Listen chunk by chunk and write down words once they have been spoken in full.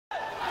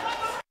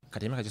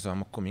kati emyaka gisooka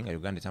mu 10 nga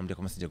Uganda etambudde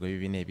ku musijja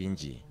gw'ebibiina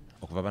ebingi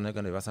okuva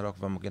bannayuganda bwe basalwa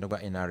okuva mu mugendo gwa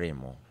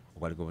NRM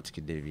ogwaliko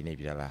obutikidde ebibiina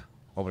ebirala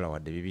wabula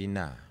wadde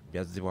ebibiina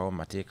byazzibwawo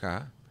mu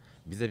mateeka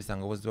bize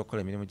bisanga obuzzi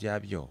bw'okukola emirimu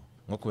gyabyo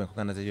ng'okuba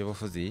enkungaana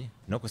z'ebyobufuzi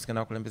n'okusikana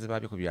abakulembeze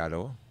baabyo ku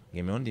byalo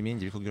ng'emirundi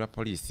mingi bikugirwa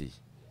poliisi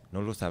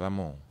n'oluusi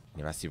abamu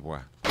ne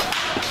basibwa.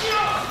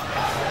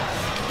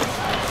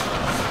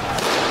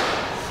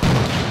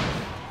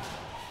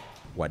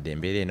 Wadde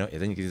embeera eno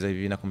ez'enyigiriza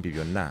ebibiina kumpi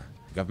byonna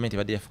gavumenti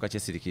ebadde yafuuka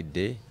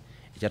kyesirikidde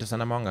ekyatuusa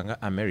n'amawanga nga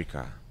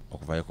America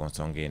okuvaayo ku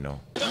nsonga eno.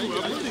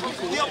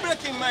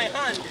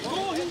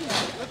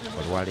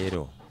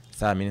 Olwaleero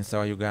Ssaabaminisita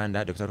wa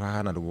Uganda Dr.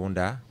 Ruhakana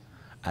Rugunda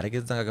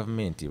ategeezezza nga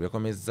gavumenti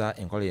bw'ekomezza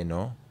enkola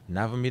eno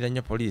n'avumirira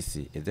nnyo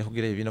poliisi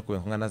ezeekugira ebibiina okuba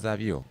enkungaana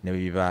zaabyo ne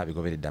bwe biba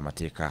bigoberedde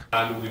amateeka.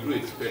 And we do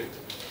expect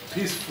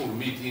peaceful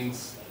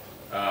meetings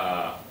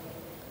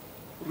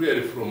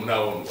really from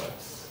now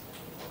onwards.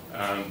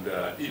 And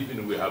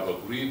even we have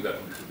agreed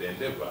that we should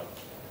endeavor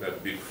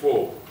that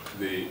before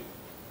the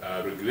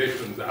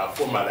regulations are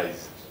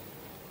formalized,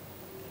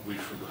 we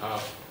should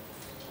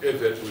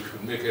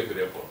make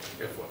every effort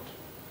to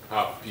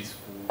have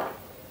peaceful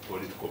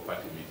political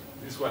party meetings.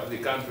 This is what the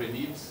country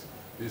needs.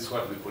 This is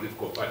what the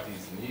political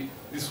parties need.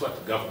 This is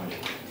what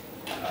government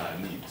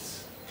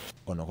needs.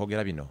 Ono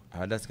okwogera bino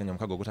abadde asikanya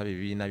omukago ogutaba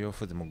ebibiina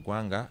by'obufuzi mu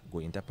ggwanga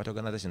gu Interparty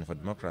Organization for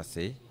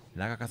Democracy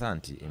n'akakasa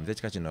nti emize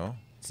ekika kino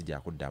si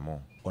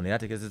gyakuddamu. Ono era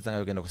ategeezezza nga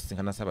yogenda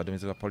okusisinkana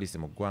Ssaabaduumizi wa poliisi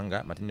mu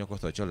ggwanga Matinyo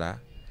Kosochola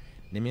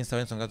ne minisita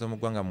w'ensonga z'omu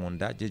ggwanga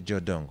munda Jeje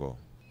Odongo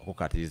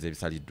okukaatiriza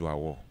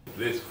ebisaliddwawo.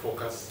 Let's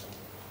focus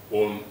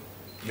on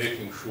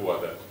making sure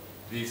that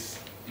this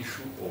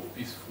issue of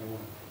peaceful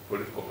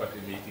political party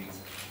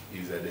meetings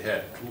is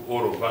adhered to.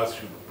 All of us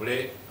should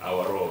play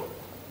our role,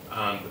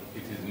 and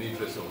it is in the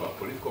interest of our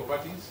political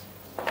parties,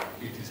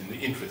 it is in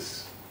the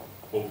interest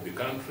of the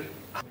country.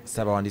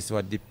 Ssaabawandiisi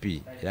wa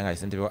DP era nga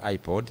ssentebe wa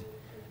Ipod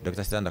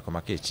Dr. Sitanda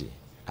Komakechi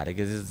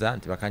ategeezezza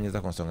nti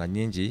bakanyiza ku nsonga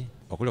nnyingi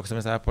okuli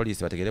okusomesa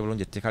abapoliisi bategeere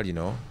bulungi etteeka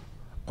lino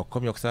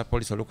okukomya okusaba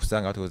poliisi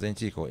olukusa nga batuuza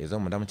enkiiko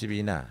ez'omunda mu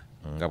kibiina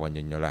nga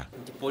bw'annyonnyola.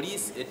 Nti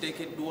poliisi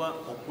eteekeddwa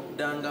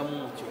okuddangamu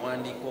mu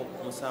kiwandiiko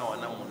mu ssaawa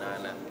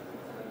 8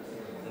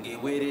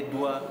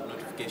 ng'eweereddwa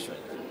notification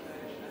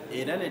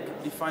era ne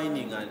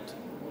tudefining nti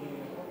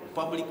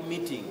public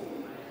meeting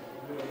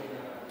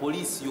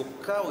poliisi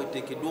yokka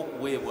weteekeddwa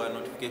okuweebwa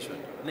notification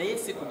naye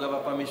si kugaba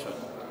permission.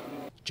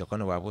 Kyokka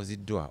ono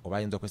bw'abuuziddwa oba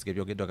ayinza okwesiga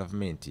ebyogeddwa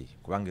gavumenti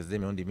kubanga ezza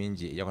emirundi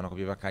mingi ejakona ku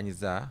bye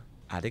bakanyiza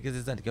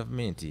ategeezezza nti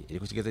gavumenti eri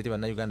ku kigezo eri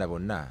bannayuganda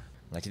bonna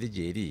nga kiri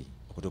gy'eri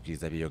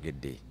okutuukiriza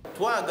byeyogedde.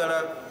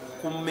 Twagala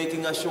ku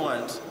making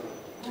sure nti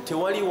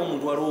tewaliwo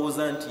omuntu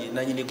alowooza nti ye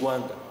nannyini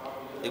ggwanga.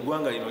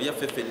 Eggwanga lino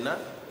lyaffe ffenna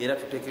era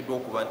tuteekeddwa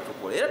okuba nti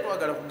tukola. Era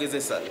twagala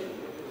kugezesa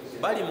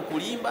bali mu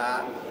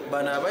kulimba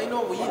bano abalina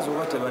obuyinza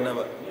oba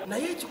tebanaba.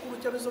 Naye ekikulu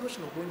kya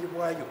resolution obulungi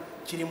bwayo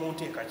kiri mu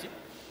nteeka ki?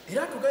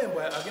 Era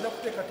tugambye agenda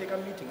kuteekateeka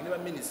meeting ne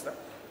baminisita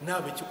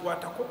n'abo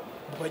ekikwatako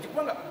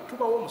kubanga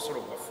tubawo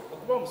omusolo gwaffe.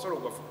 Okuba omusolo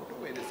gwaffe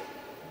kutuweereza.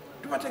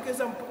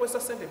 Tubategeeza tukozesa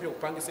ssente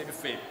by'okupangisa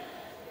ebifo ebyo.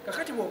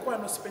 Kakati bw'okola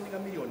n'osipendinga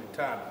miliyoni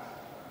 5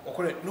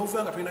 okole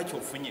n'ovuga nga tulina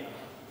kyofunye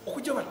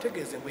okujja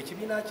bategeeze mbu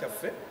ekibiina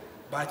kyaffe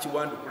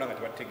bakiwandukula nga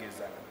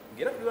tebategeezanga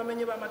ng'era tuli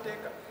bamenyi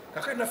b'amateeka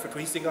kakati naffe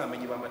tweyisenga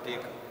bamenyi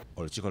b'amateeka.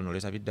 Olukiiko luno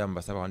lwetabiddamu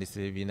basaabawandiisi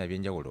b'ebibiina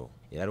ebyenjawulo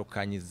era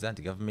lukkaanyizza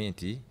nti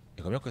gavumenti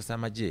ekomye okukozesa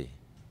amagye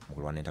mu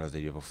kulwana entalo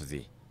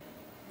z'ebyobufuzi.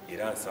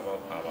 Era nsaba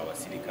abo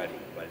abasirikale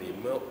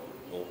baleme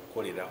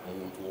okukolera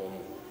omuntu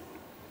omu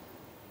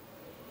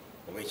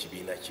oba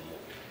ekibiina kimu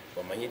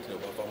bamanye nti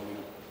nebava mu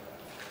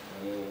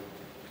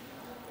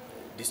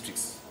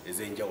districts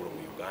ez'enjawulo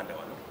mu Uganda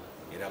wano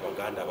era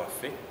abaganda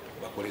baffe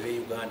bakolere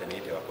Uganda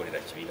naye tebakolera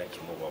kibiina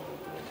kimu oba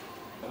muntu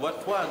omu.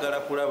 Twagala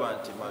kulaba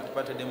nti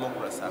multi-party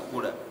democracy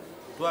akula.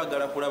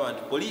 Twagala kulaba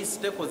nti poliisi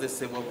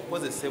tekozesebwa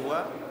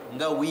kukozesebwa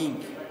nga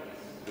wingi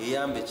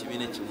eyamba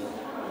ekibiina kimu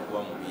okuba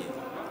mu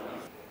buyinza.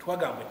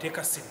 Twagamba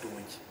etteeka si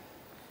ddungi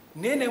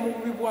naye ne mu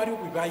bubi bwaliwo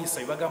bwe baayisa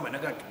bye bagamba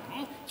naga nti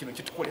kino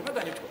kitukole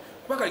baganya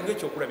kubanga linga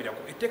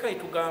ekyokulabirako etteeka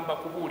litugamba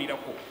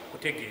kubuulirako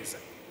kutegeeza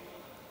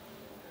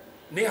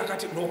naye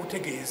akati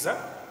n'okutegeeza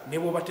ne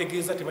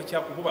bw'obategeeza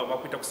tebakyakububa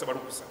bakwita kusaba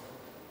lukusa.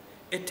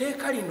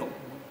 Etteeka lino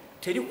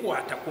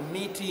terikwata ku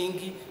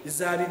miitingi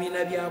za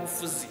bibiina bya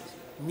bufuzi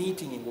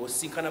meeting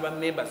ng'osinkana ba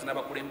members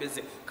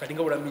n'abakulembeze kati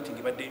nga bula meeting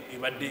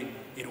ebadde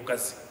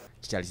erugazi.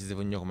 Kikyali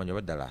kizibu nnyo okumanya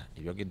oba ddala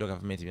ebyogeddwa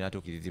gavumenti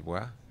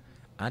binaatuukirizibwa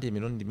anti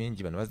emirundi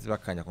mingi bano bazze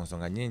bakkanya ku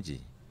nsonga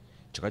nnyingi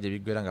kyokka gye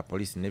biggwera nga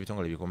poliisi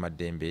n'ebitongole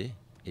ebikuumaddembe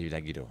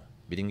ebiragiro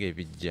biringa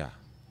ebijja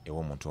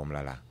ew'omuntu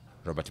omulala.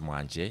 Robert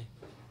Mwanje,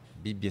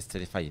 BBS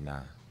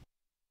Telefayina.